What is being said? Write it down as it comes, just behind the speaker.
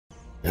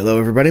Hello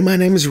everybody, my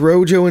name is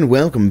Rojo and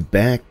welcome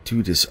back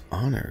to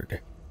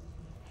Dishonored.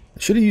 I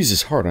should have used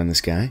this heart on this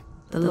guy.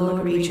 The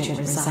Lord Regent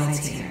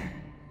resides here,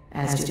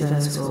 as do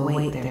those who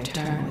await their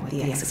turn with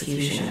the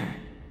Executioner,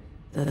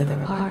 though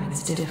their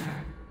apartments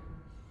differ.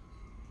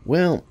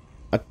 Well,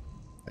 I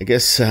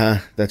guess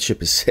that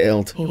ship has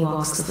sailed. He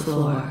walks the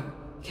floor,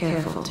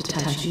 careful to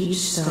touch each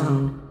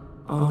stone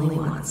only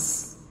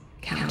once,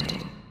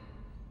 counting.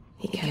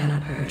 He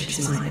cannot purge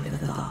his mind of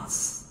the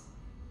thoughts.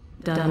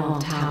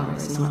 Dunwall Tower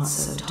is not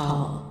so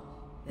tall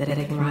that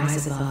it can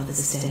rise above the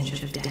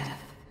stench of death.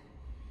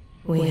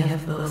 We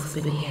have both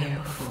been here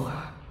before.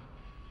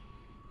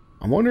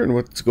 I'm wondering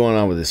what's going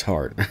on with his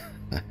heart.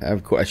 I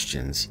have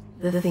questions.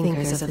 The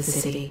thinkers of the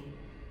city.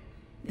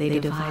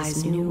 They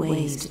devise new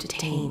ways to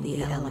tame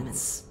the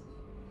elements.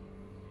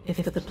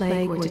 If the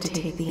plague were to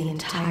take the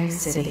entire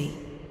city,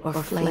 or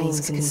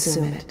flames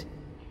consume it,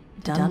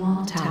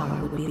 Dunwall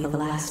Tower would be the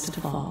last to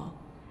fall.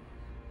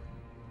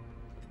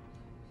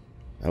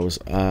 That was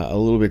a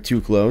little bit too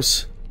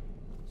close.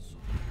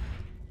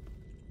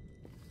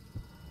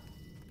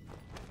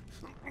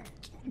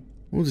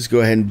 We'll just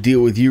go ahead and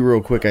deal with you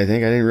real quick, I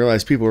think. I didn't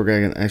realize people were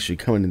going to actually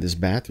come into this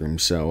bathroom,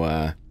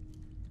 so,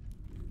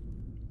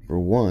 for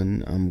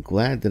one, I'm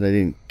glad that I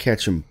didn't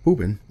catch him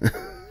pooping.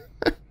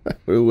 It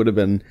would have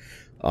been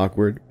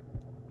awkward.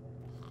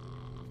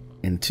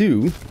 And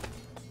two...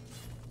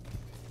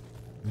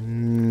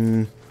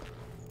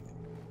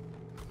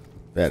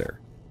 better.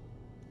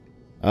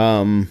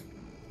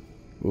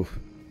 Oof.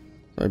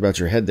 Sorry about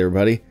your head there,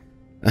 buddy.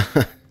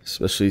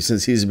 Especially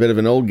since he's a bit of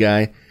an old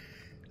guy.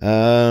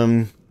 Yeah,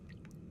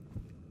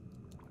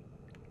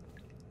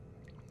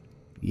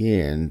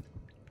 and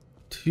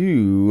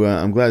two,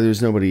 I'm glad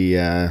there's nobody,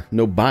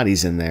 no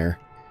bodies in there.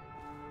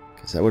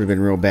 Because that would have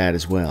been real bad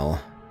as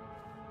well.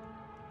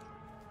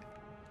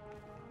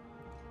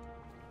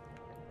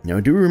 Now,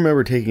 I do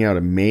remember taking out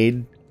a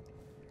maid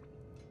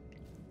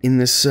in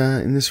this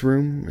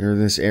room, or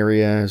this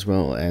area, as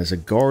well as a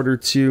guard or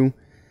two.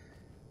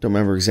 Don't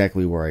remember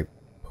exactly where I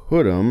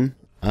put them.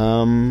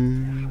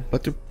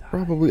 But they're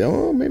probably...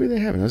 Oh, maybe they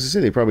haven't. I was going to say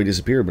they probably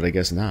disappeared, but I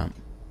guess not.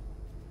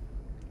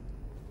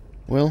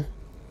 Well,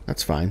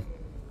 that's fine.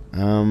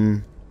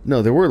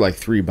 No, there were like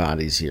 3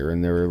 bodies here,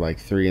 and there were like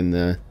 3 in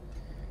the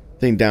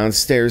thing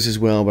downstairs as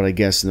well, but I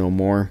guess no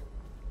more.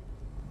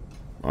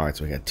 Alright,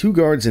 so we got 2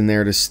 guards in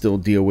there to still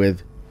deal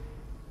with.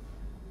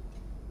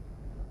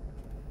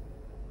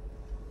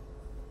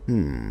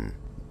 I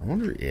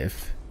wonder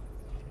if...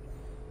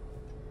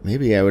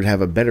 maybe I would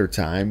have a better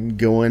time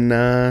going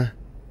up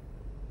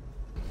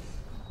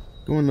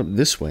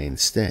this way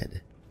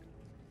instead.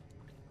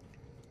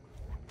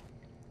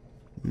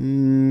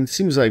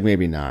 Seems like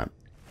maybe not.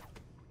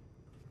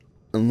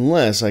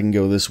 Unless I can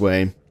go this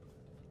way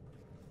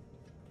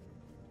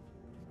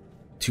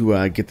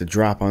to get the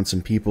drop on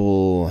some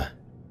people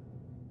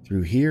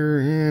through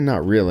here.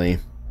 Not really.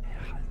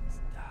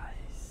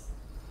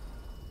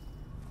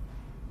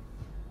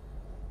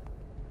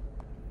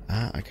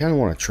 I kind of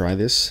want to try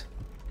this.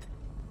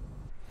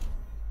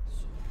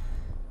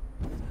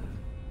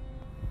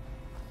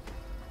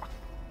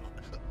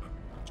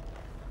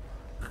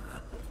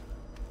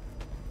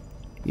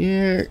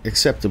 Yeah,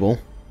 acceptable.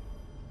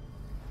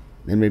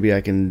 Then maybe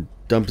I can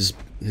dump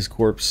his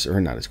corpse, or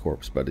not his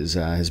corpse, but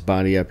his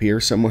body up here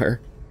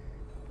somewhere.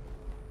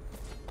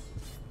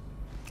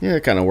 Yeah,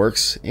 it kind of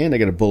works, and I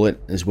get a bullet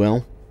as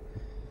well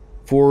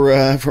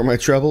for my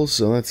troubles,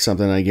 so that's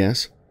something, I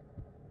guess.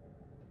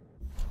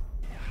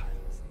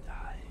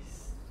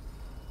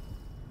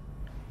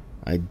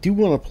 I do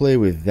want to play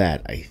with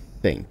that, I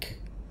think.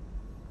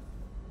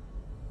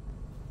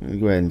 Let me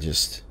go ahead and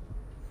just...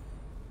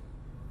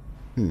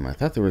 I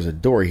thought there was a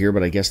door here,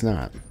 but I guess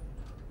not.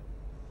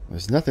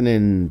 There's nothing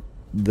in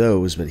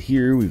those, but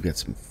here we've got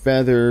some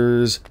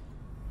feathers,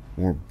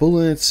 more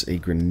bullets, a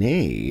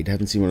grenade.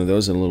 Haven't seen one of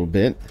those in a little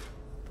bit.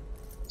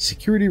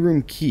 Security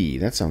room key.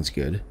 That sounds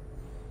good.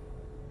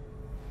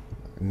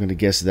 I'm going to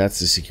guess that's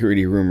the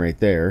security room right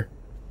there.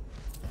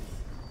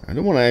 I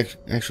don't want to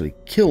actually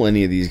kill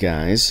any of these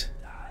guys.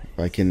 If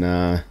I can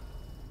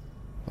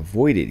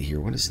avoid it here.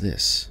 What is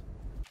this?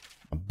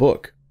 A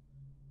book.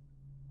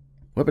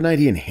 Weapon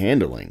ID and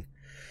handling.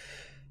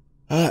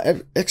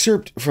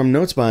 Excerpt from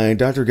notes by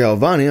Dr.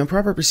 Galvani on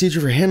proper procedure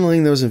for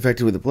handling those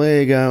infected with the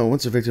plague.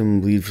 Once a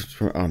victim leaves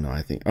from... oh, no,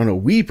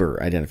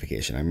 Weeper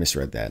identification. I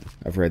misread that.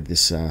 I've read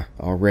this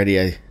already.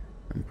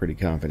 I'm pretty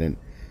confident.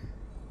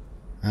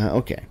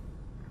 Okay.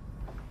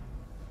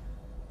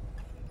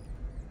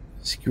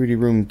 Security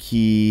room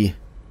key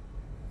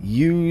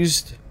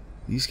used.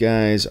 These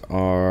guys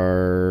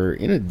are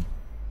in a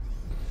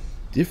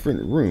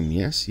different room.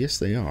 Yes,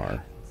 they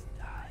are.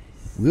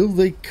 Will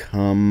they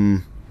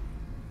come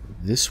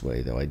this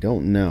way, though? I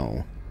don't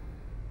know.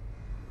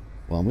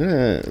 Well, I'm going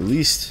to at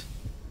least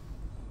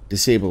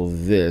disable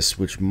this,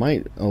 which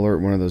might alert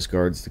one of those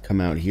guards to come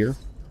out here.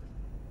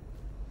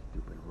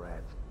 Stupid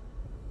rats.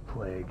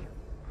 Plague.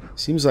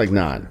 Seems like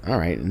not.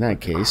 Alright, in that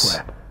case...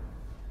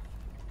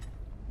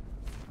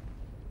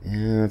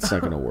 yeah, that's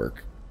not going to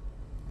work.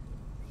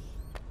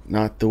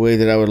 Not the way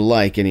that I would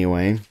like,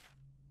 anyway.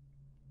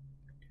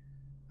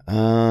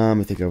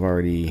 I think I've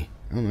already...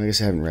 I don't know, I guess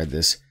I haven't read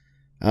this.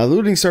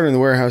 Looting started in the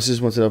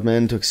warehouses. Once enough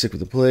men took sick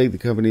with the plague, the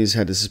companies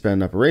had to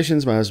suspend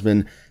operations. My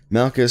husband,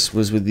 Malchus,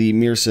 was with the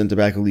Mearson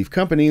Tobacco Leaf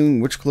Company,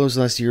 which closed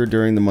last year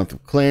during the month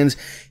of clans.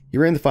 He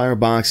ran the fire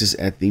boxes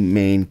at the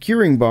main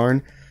curing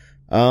barn.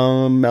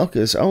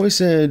 Malchus always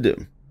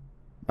said,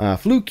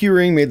 flu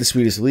curing made the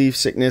sweetest leaf.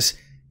 Sickness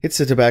hits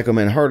the tobacco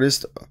men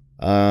hardest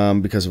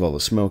because of all the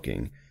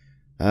smoking.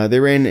 They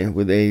ran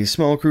with a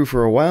small crew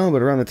for a while,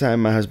 but around the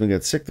time my husband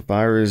got sick, the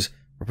fires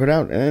were put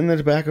out and the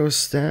tobacco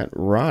sat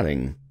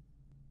rotting.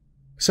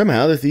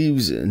 Somehow the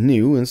thieves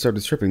knew and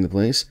started stripping the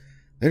place.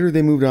 Later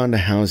they moved on to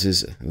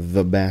house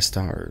the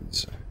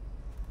bastards.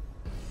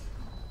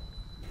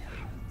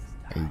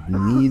 I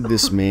need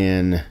this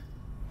man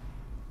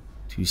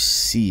to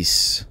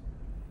cease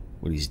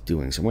what he's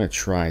doing, so I'm going to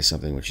try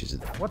something which is...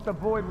 What the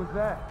void was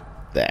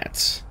that?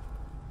 That.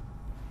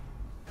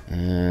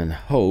 And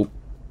hope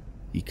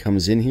he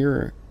comes in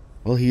here.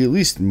 Well, he at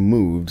least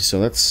moved, so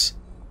that's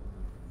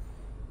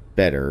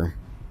better.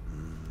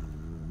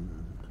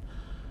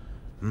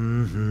 Oh,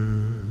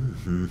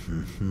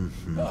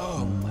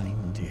 my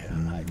dear,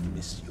 I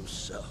miss you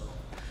so.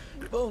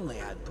 If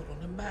only I'd put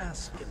on a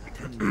mask and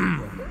pretend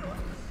you were.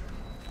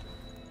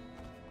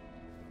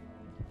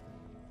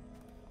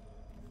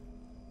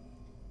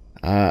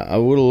 I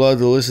would have loved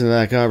to listen to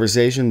that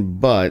conversation,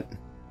 but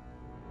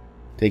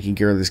taking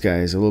care of this guy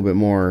is a little bit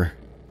more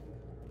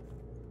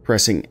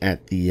pressing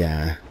at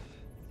the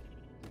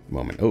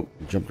moment. Oh,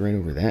 jumped right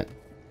over that.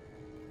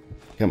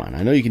 Come on,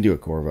 I know you can do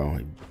it, Corvo.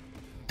 I've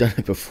done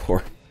it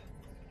before.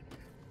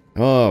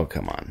 Oh,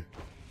 come on.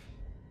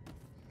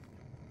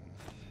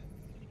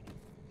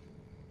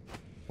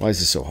 Why is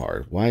this so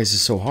hard? Why is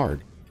this so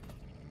hard?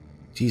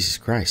 Jesus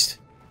Christ.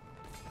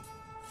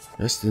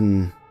 Rest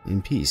in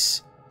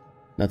peace.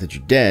 Not that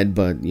you're dead,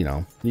 but, you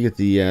know, you get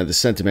the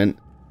sentiment,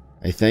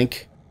 I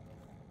think.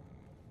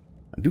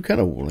 I do kind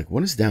of, like,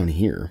 what is down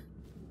here?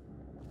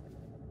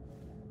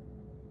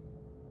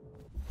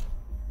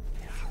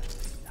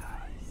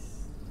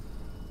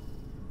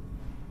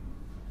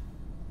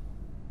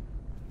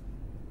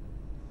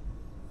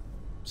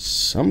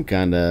 Some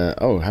kind of...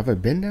 Oh, have I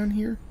been down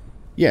here?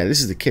 Yeah, this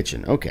is the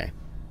kitchen. Okay.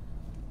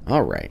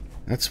 Alright.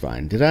 That's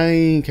fine.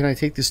 Can I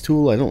take this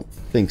tool? I don't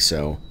think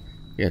so.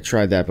 Yeah, I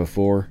tried that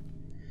before.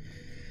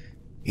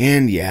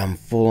 And yeah, I'm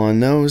full on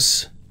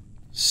those.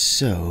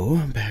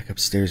 So, back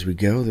upstairs we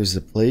go. There's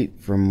the plate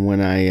from when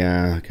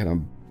I kind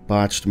of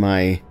botched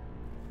my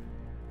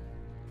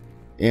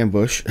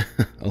ambush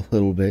a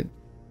little bit.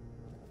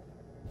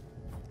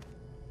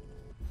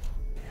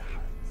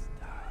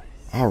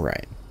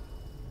 Alright.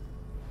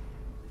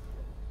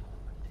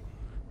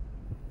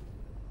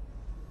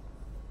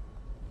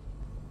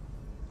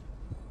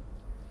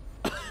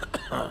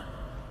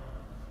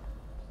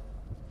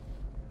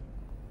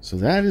 So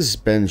that has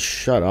been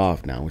shut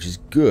off now, which is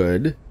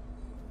good.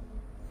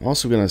 I'm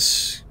also going to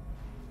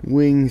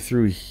swing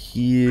through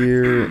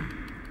here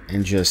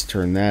and just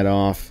turn that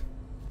off.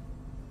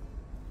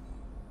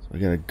 So I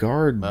got a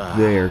guard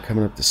there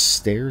coming up the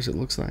stairs, it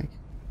looks like.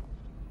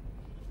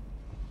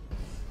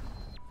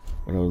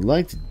 What I would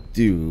like to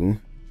do...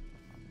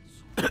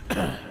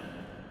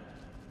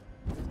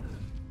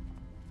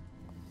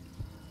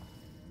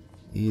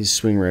 is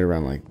swing right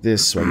around like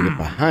this so I can get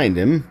behind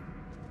him.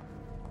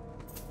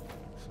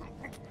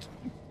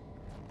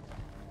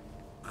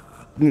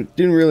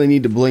 Didn't really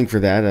need to blink for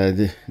that.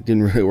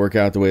 Didn't really work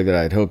out the way that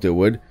I'd hoped it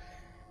would.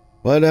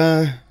 But,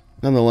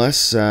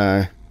 nonetheless,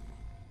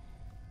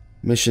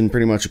 mission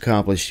pretty much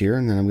accomplished here.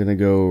 And then I'm going to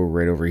go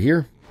right over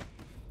here.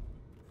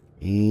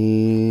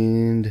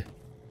 And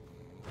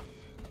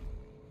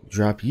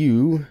drop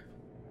you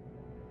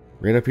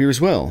right up here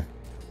as well.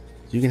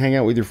 So you can hang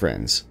out with your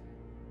friends.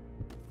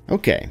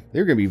 Okay,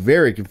 they're going to be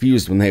very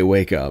confused when they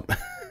wake up.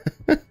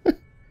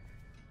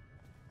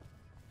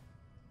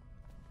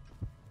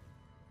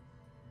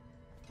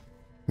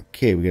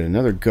 Okay, we got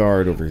another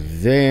guard over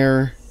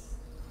there.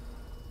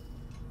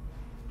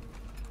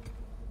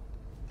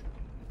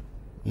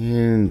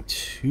 And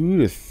 2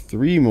 to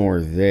 3 more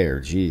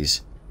there,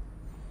 jeez.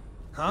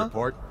 Huh?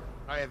 Report.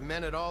 I have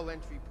men at all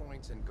entry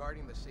points and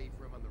guarding the safe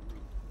room on the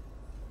roof.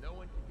 No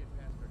one can get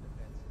past our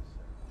defenses,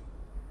 sir.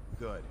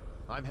 Good.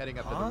 I'm heading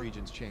up to the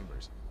Regent's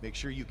chambers. Make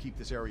sure you keep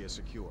this area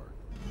secure.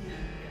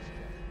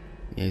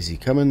 Yeah, is he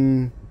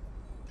coming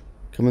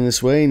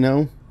this way?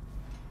 No.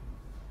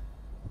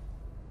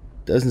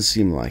 Doesn't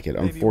seem like it,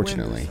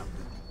 unfortunately.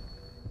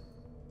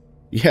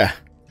 Yeah.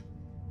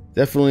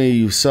 Definitely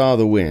you saw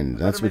the wind.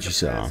 That's what you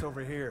saw.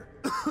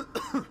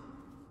 I'm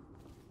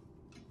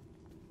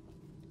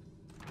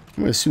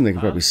gonna assume they can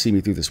probably see me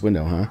through this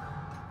window, huh?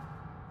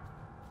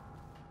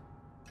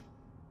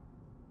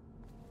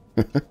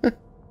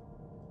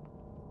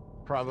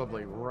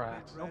 Probably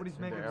rats. Nobody's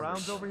making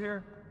rounds over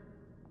here?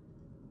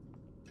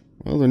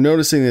 Well, they're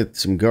noticing that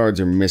some guards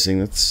are missing.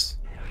 That's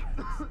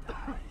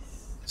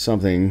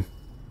something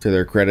to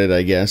their credit,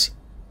 I guess.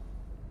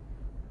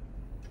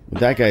 With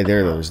that guy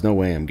there, though, there's no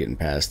way I'm getting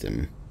past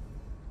him.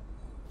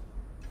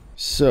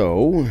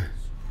 So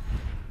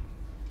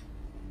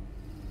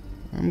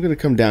I'm going to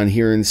come down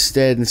here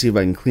instead and see if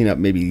I can clean up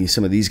maybe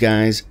some of these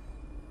guys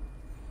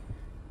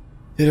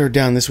that are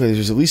down this way.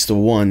 There's at least a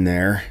one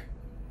there.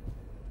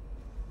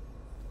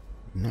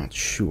 I'm not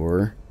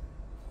sure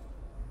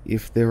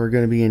if there are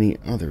going to be any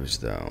others,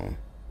 though.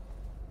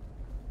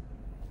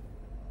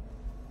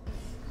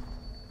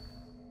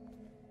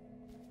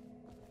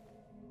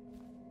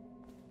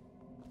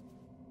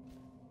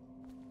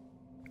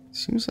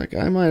 Seems like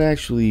I might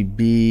actually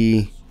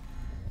be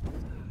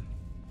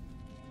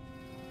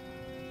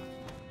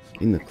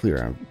in the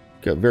clear. I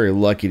got very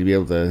lucky to be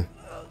able to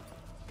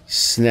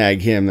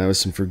snag him. That was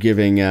some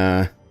forgiving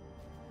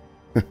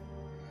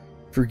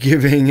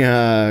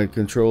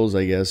controls,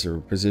 I guess, or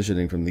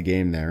positioning from the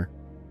game there.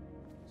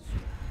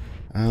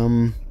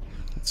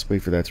 Let's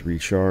wait for that to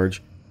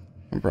recharge.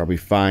 I'm probably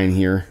fine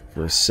here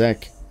for a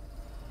sec.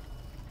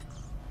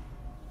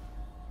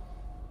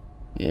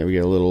 Yeah, we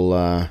got a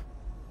little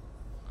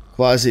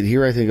closet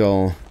here. I think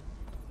I'll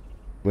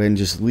go ahead and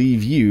just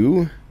leave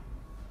you.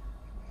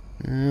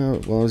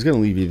 Well, I was going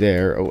to leave you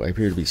there. Oh, I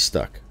appear to be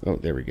stuck. Oh,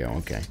 there we go.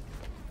 Okay.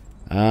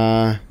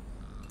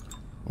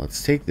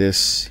 Let's take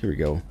this. Here we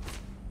go.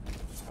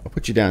 I'll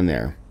put you down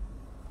there.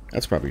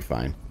 That's probably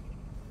fine.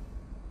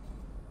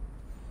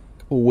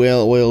 Couple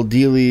whale oil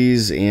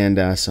dealies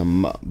and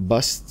some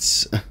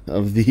busts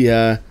of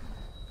the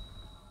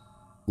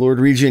Lord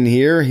Regent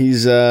here.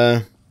 He's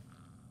at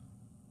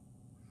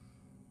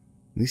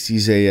least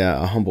he's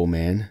a humble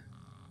man.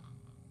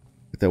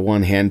 With that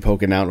one hand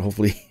poking out.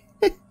 Hopefully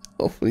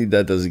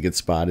that doesn't get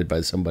spotted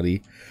by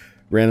somebody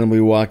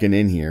randomly walking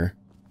in here.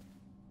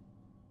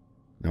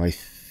 Now I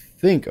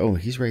think... Oh,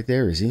 he's right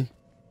there, is he?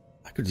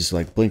 I could just,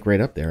 like, blink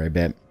right up there, I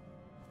bet.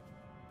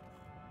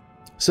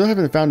 Still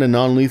haven't found a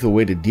non-lethal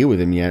way to deal with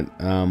him yet.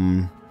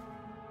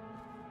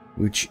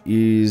 Which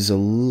is a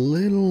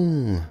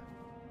little...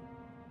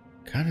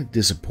 kind of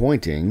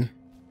disappointing.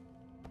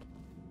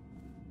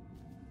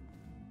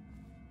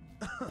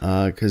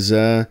 Because,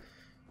 the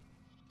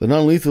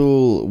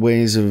non-lethal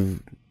ways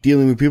of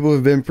dealing with people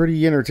have been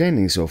pretty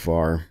entertaining so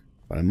far.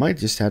 But I might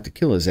just have to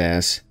kill his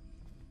ass.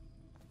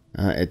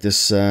 At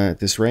this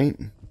rate.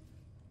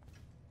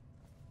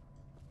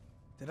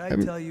 Did I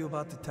tell you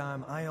about the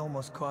time I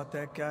almost caught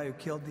that guy who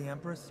killed the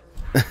Empress?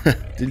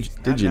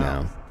 Did you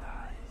now?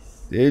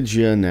 Did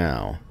you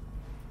now?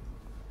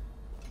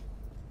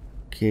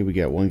 Okay, we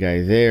got one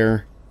guy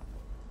there.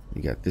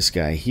 We got this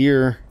guy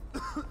here.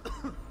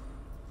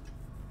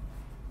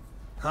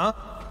 Huh?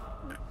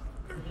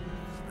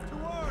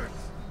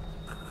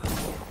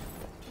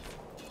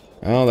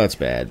 Oh, that's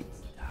bad.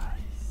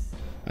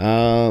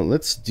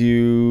 Let's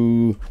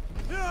do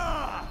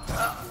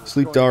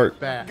sleep dart.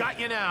 Got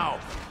you now.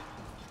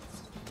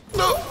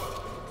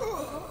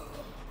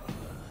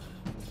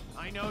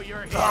 I know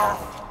you're here.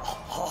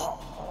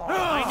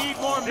 I need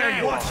more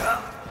men.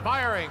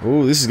 Firing.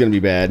 Oh, this is gonna be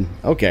bad.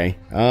 Okay.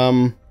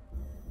 Damn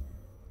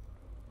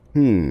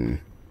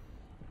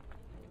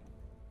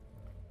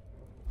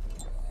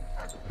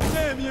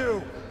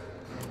you!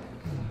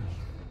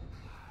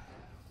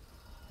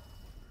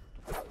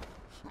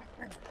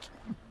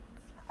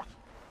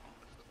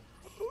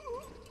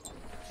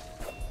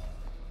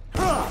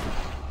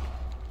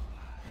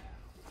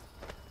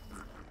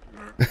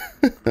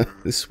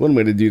 This is one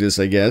way to do this,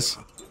 I guess.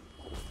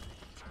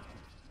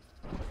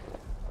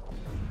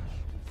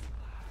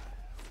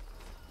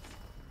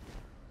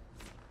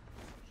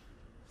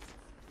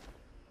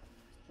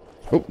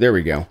 Oh, there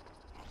we go.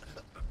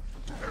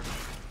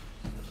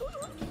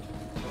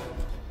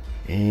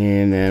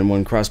 And then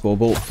one crossbow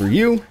bolt for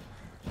you.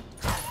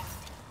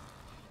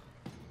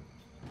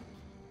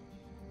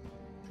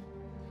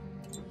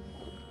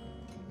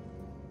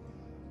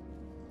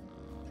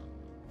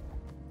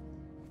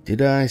 Did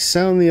I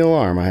sound the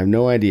alarm? I have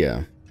no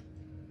idea.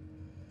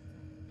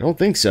 I don't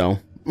think so.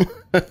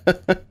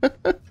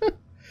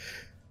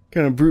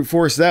 Kind of brute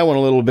force that one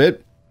a little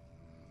bit.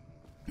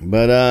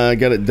 But I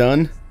got it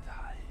done.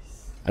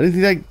 I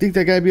didn't think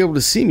that guy'd be able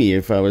to see me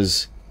if I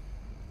was...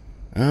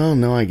 Oh,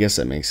 no, I guess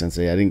that makes sense.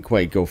 I didn't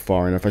quite go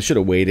far enough. I should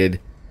have waited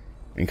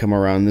and come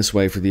around this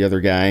way for the other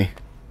guy.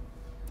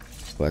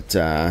 But,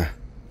 oh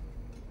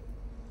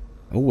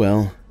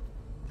well.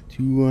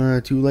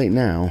 Too late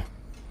now.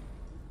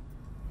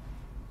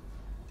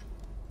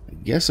 I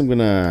guess I'm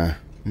gonna...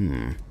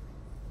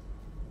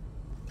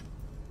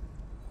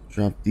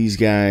 drop these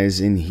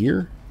guys in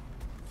here.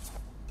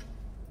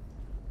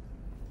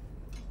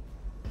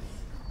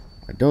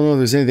 I don't know if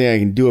there's anything I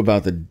can do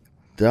about the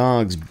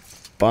dog's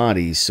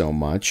body so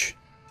much.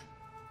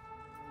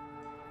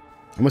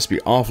 I must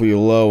be awfully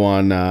low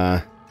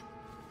on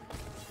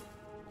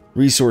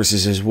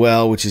resources as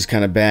well, which is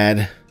kind of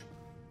bad.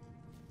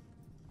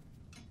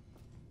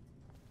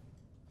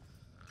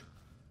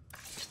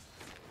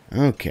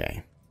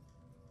 Okay.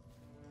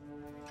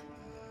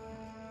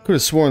 Could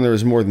have sworn there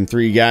was more than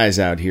 3 guys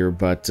out here,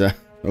 but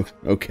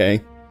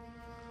okay.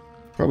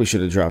 Probably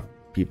should have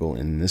dropped people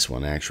in this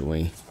one,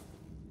 actually.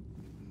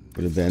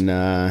 Would have been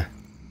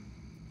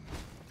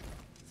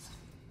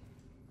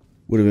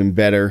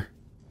better.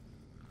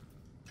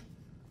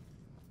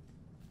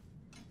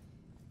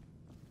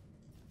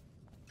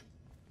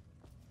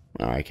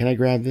 Alright, can I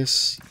grab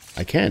this?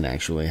 I can,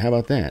 actually. How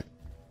about that?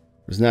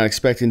 Was not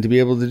expecting to be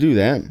able to do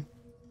that.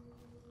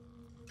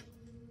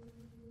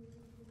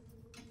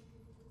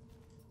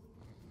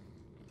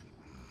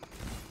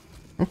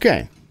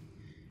 Okay.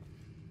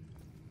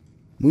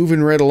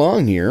 Moving right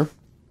along here.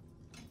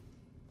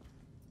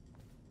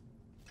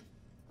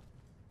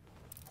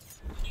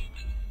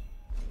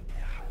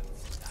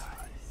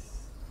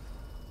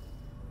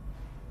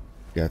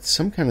 Got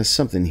some kind of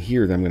something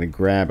here that I'm going to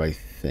grab, I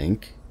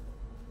think.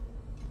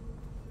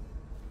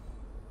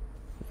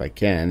 If I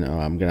can. Oh,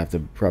 I'm going to have to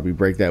probably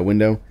break that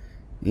window.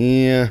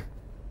 Yeah.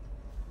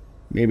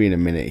 Maybe in a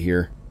minute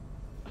here.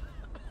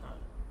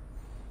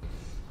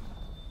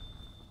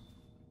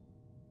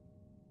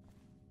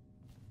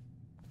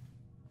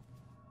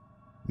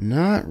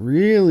 Not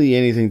really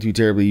anything too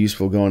terribly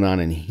useful going on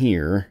in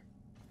here.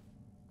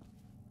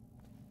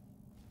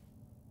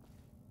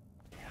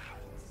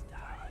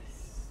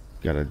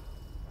 Got a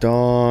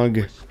dog.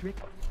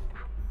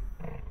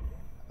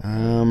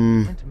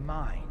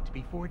 Mind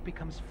before it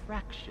becomes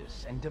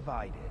fractious and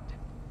divided.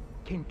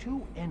 Can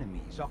two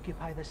enemies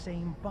occupy the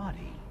same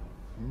body?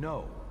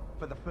 No,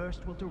 for the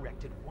first will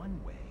direct it one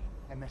way,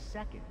 and the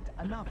second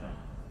another,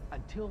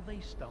 until they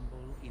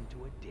stumble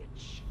into a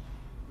ditch.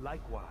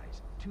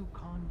 Likewise, two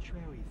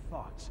contrary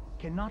thoughts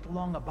cannot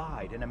long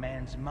abide in a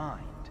man's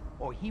mind,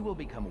 or he will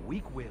become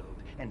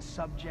weak-willed and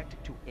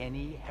subject to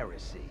any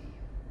heresy.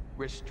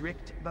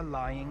 Restrict the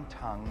lying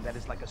tongue that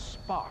is like a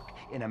spark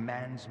in a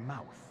man's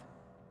mouth.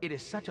 It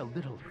is such a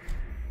little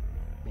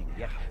thing,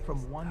 yet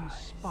from one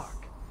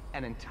spark,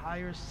 an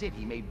entire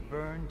city may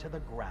burn to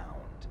the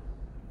ground.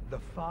 The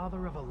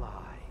father of a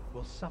lie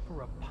will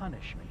suffer a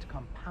punishment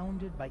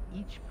compounded by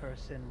each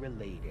person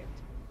related.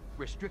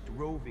 Restrict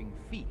roving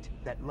feet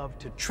that love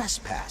to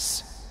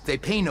trespass. They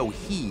pay no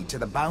heed to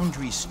the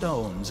boundary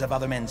stones of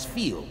other men's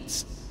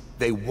fields.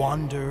 They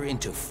wander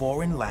into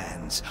foreign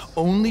lands,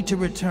 only to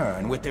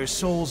return with their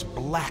souls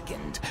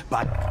blackened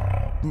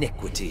by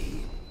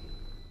iniquity.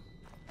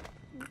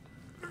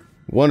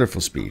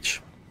 Wonderful speech.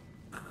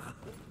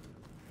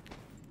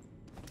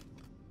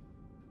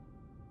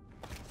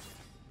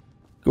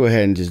 Go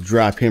ahead and just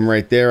drop him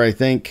right there, I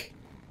think.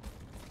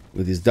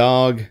 With his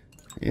dog.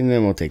 And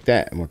then we'll take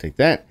that, and we'll take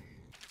that.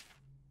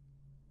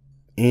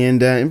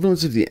 And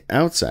influence of the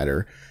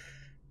outsider.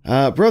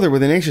 Brother,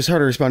 with an anxious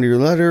heart I respond to your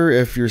letter.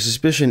 If your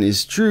suspicion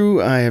is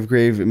true, I have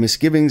grave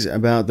misgivings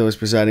about those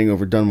presiding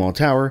over Dunwall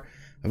Tower.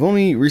 I've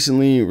only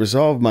recently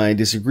resolved my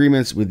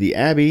disagreements with the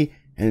Abbey,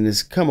 and it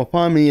has come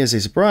upon me as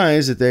a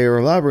surprise that they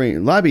are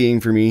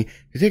lobbying for me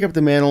to take up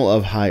the mantle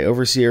of High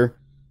Overseer.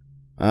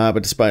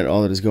 But despite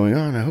all that is going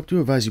on, I hope to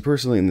advise you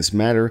personally in this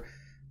matter.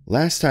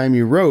 Last time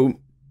you wrote,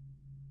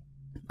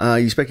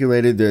 you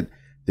speculated that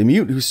the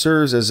mute who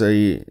serves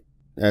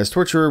as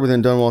torturer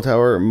within Dunwall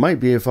Tower might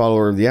be a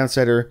follower of the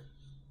outsider.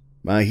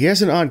 He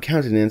has an odd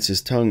countenance,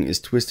 his tongue is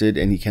twisted,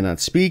 and he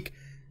cannot speak,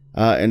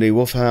 and a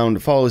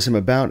wolfhound follows him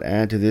about.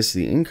 Add to this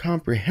the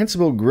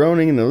incomprehensible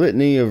groaning and the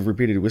litany of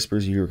repeated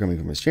whispers you hear coming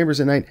from his chambers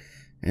at night,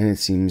 and it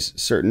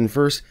seems certain.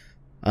 First,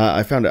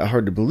 I found it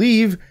hard to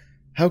believe.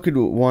 How could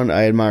one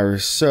I admire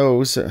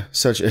such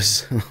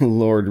as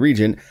Lord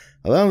Regent,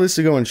 allow this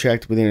to go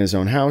unchecked within his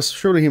own house?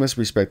 Surely he must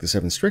respect the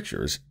 7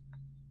 strictures.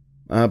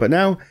 But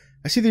now,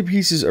 I see the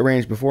pieces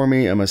arranged before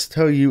me. I must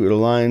tell you, it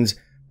aligns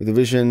with a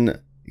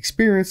vision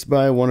experienced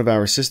by one of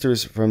our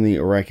sisters from the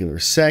oracular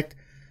sect.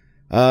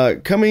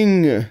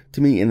 Coming to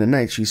me in the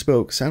night, she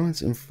spoke.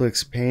 Silence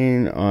inflicts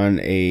pain on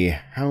a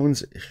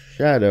hound's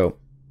shadow.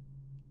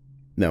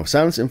 No,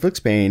 silence inflicts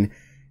pain,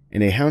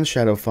 and a hound's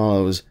shadow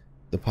follows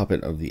the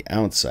puppet of the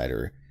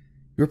outsider.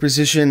 Your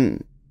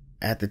position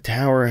at the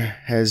tower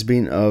has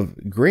been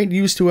of great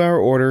use to our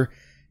order,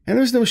 and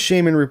there's no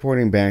shame in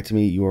reporting back to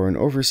me. You are an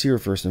overseer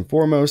first and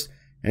foremost,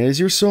 and it is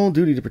your sole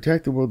duty to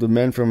protect the world of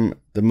men from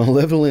the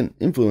malevolent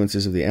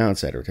influences of the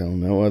outsider. Tell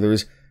no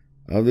others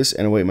of this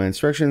and await my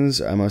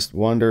instructions. I must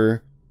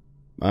wonder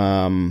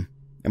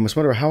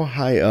how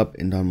high up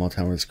in Dunwall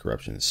Tower this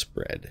corruption is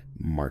spread.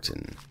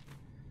 Martin.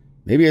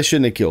 Maybe I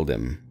shouldn't have killed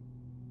him,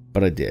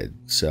 but I did,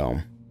 so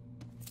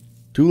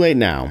too late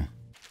now.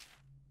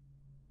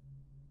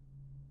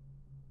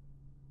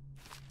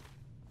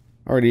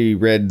 Already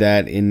read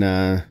that in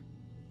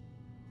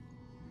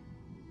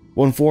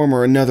one form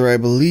or another, I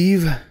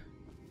believe.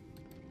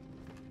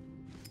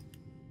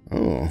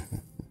 Oh,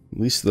 at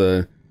least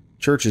the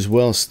church is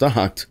well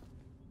stocked.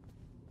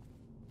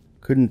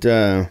 Couldn't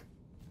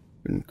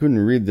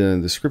read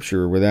the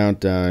scripture without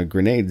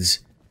grenades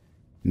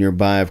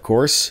nearby, of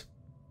course.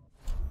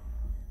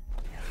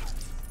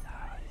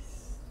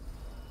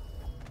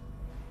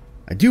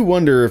 I do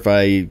wonder if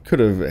I could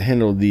have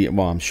handled the...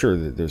 Well, I'm sure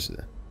that there's...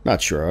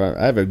 Not sure.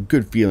 I have a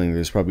good feeling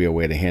there's probably a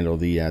way to handle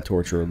the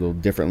torture a little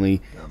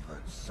differently.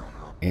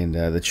 And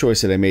the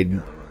choice that I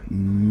made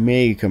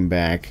may come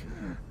back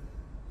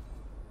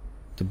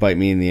to bite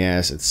me in the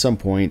ass at some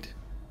point.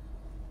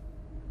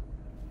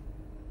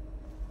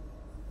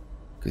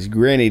 Because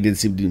Granny did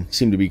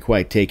seem to be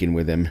quite taken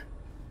with him.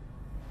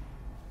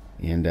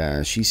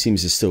 And she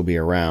seems to still be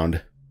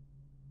around.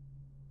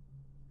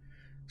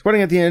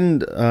 Squatting at the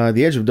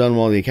edge of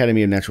Dunwall, the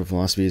Academy of Natural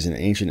Philosophy is an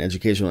ancient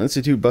educational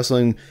institute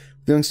bustling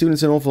with young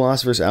students and old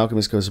philosophers,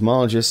 alchemists,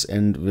 cosmologists,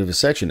 and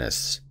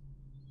vivisectionists.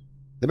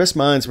 The best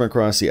minds from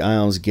across the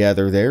Isles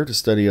gather there to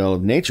study all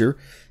of nature,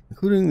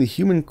 including the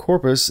human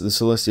corpus, the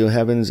celestial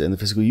heavens, and the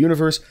physical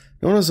universe.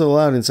 No one is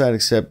allowed inside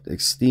except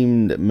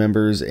esteemed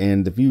members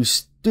and the few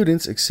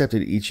students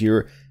accepted each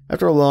year.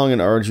 After a long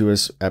and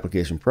arduous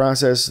application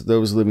process,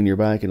 those living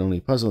nearby can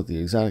only puzzle at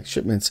the exotic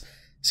shipments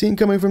seen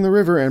coming from the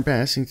river and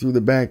passing through the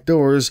back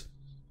doors,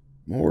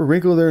 or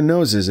wrinkle their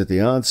noses at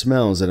the odd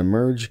smells that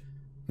emerge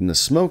from the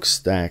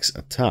smokestacks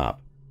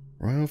atop.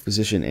 Royal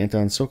physician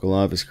Anton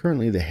Sokolov is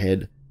currently the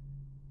head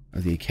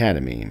of the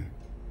Academy.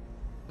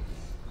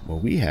 Well,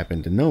 we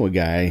happen to know a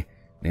guy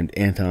named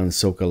Anton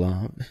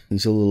Sokolov.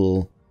 He's a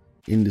little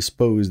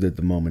indisposed at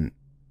the moment.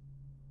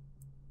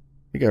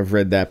 I think I've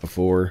read that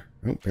before.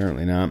 Oh,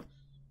 apparently not.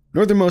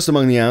 Northernmost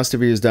among the Alps,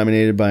 Tibia is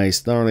dominated by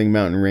snarling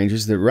mountain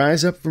ranges that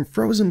rise up from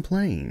frozen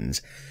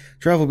plains.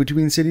 Travel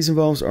between cities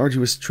involves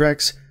arduous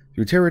treks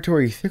through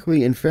territory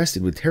thickly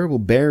infested with terrible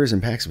bears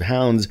and packs of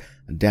hounds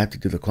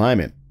adapted to the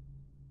climate.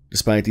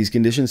 Despite these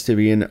conditions,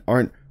 Tibian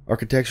art,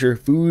 architecture,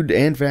 food,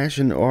 and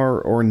fashion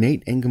are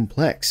ornate and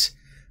complex,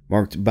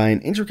 marked by an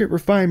intricate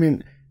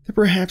refinement that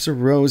perhaps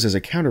arose as a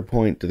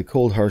counterpoint to the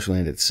cold, harsh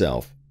land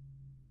itself.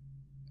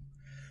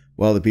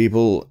 While the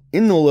people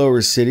in the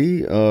lower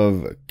city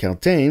of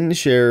Kaltane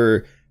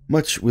share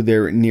much with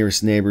their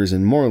nearest neighbors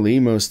and morally,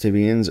 most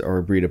Tibians are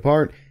a breed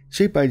apart,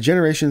 shaped by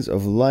generations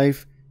of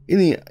life in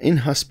the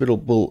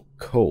inhospitable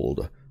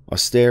cold.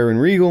 Austere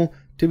and regal,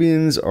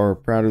 Tibians are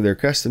proud of their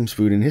customs,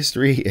 food, and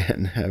history,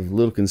 and have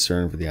little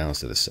concern for the isles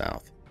to the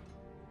south.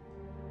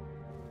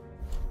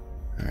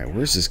 Alright,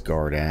 where's this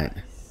guard at?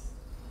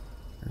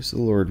 There's the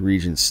Lord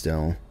Regent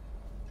still.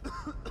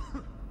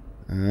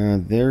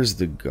 There's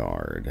the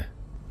guard.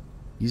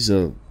 He's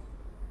a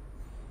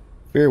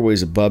fair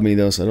ways above me,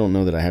 though, so I don't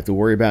know that I have to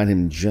worry about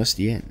him just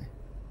yet.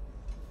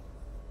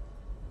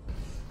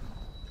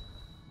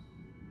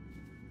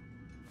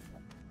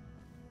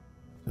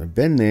 I've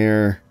been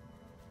there,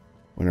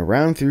 went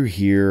around through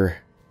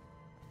here,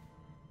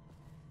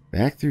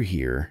 back through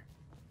here,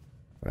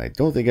 but I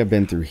don't think I've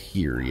been through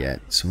here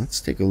yet, so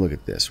let's take a look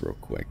at this real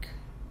quick.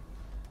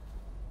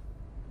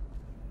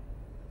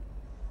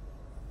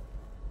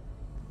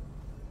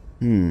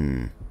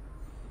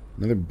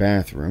 Another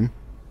bathroom.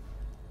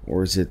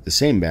 Or is it the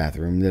same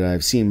bathroom that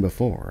I've seen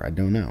before? I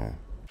don't know.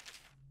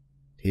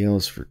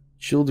 Tales for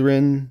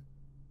children.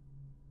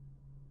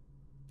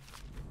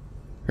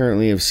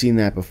 Apparently I've seen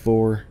that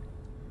before.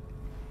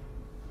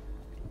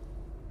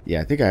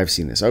 Yeah, I think I've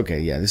seen this. Okay,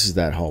 yeah, this is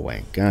that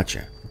hallway.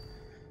 Gotcha.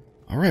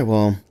 Alright,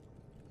 well,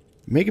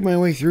 making my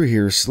way through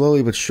here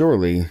slowly but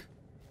surely.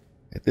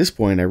 At this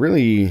point, I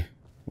really...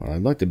 Well,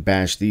 I'd like to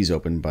bash these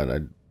open, but I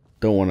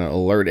don't want to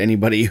alert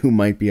anybody who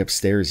might be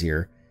upstairs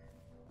here.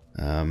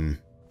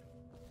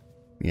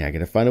 Yeah, I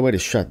gotta find a way to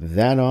shut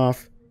that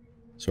off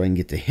so I can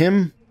get to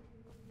him.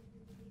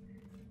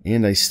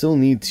 And I still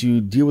need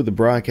to deal with the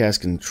broadcast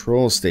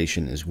control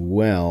station as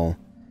well.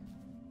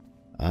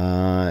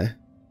 As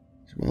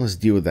well as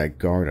deal with that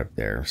guard up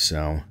there,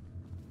 so...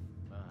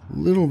 A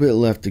little bit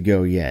left to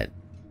go yet.